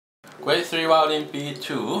Grade 3 violin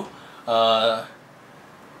B2.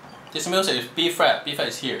 This music is B flat. B flat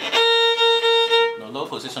is here. The low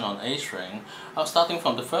position on A string. Starting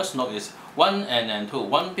from the first note is 1 and then 2.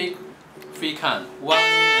 1 big 3 count. 1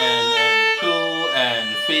 and 2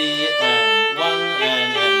 and 3 and 1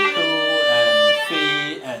 and 2 and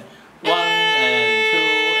 3 and 1 and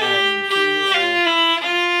 2 and 3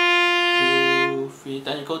 and 2, 3.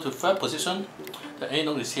 Then you go to third position. The A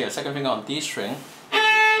note is here. Second finger on D string.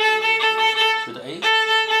 To the A,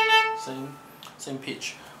 same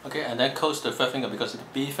pitch. Okay, and then close the third finger because it's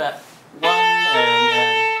B flat. 1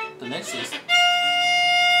 and the next is,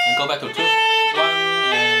 and go back to 2. 1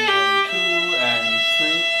 and 2 and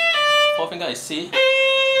 3. Fourth finger is C.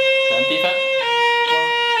 Then B flat.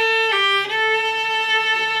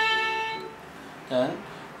 1. Then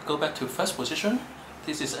go back to first position.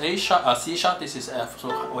 This is A sharp, C sharp. This is F.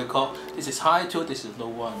 So we call this is high 2. This is low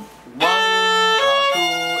 1. 1, 2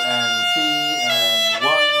 and 3.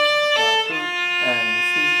 1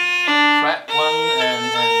 and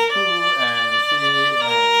 2 and 3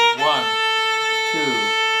 and 1, 2,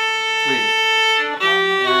 3.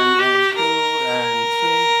 1 and 2 and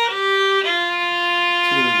 3, 2,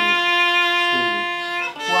 3.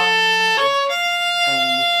 1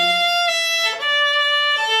 and 3.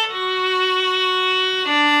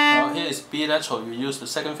 Now here is B lateral. You use the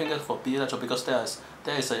second finger for B lateral because there is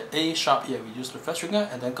a A sharp here. We use the first finger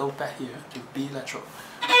and then go back here to B lateral.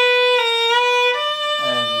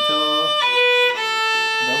 And 2.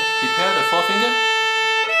 Then prepare the fourth finger,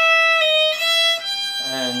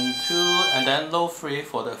 and 2, and then low 3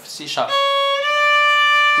 for the C sharp.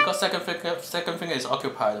 Because second finger is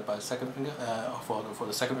occupied by second finger for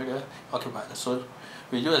the second finger occupied. So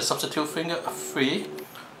we use a substitute finger 3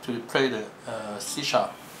 to play the C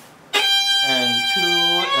sharp. And 2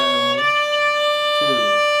 and 2,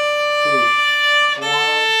 3, 1.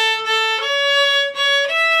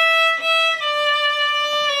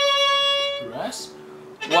 Rest.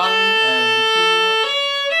 1 and 2.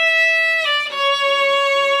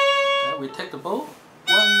 Then we take the bow. 1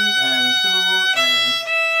 and 2 and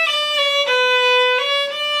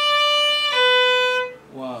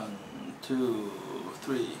 1, 2,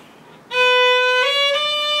 3.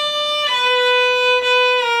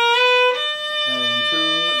 And 2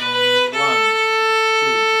 and 1,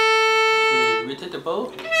 2, 3. We take the bow.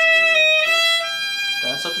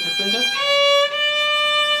 Then substitute finger.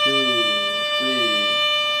 2, 3.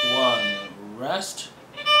 1, rest.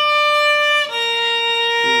 2,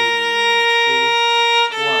 3,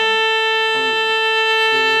 1,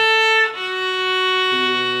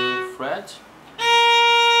 2, fret.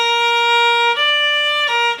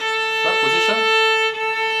 Third position.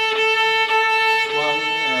 1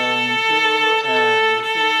 and 2 and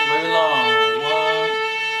 3. Very long. 1,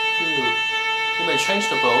 2. You may change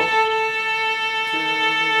the bow. 2,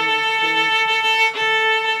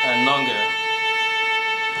 3, and longer.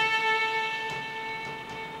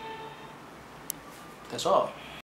 That's all.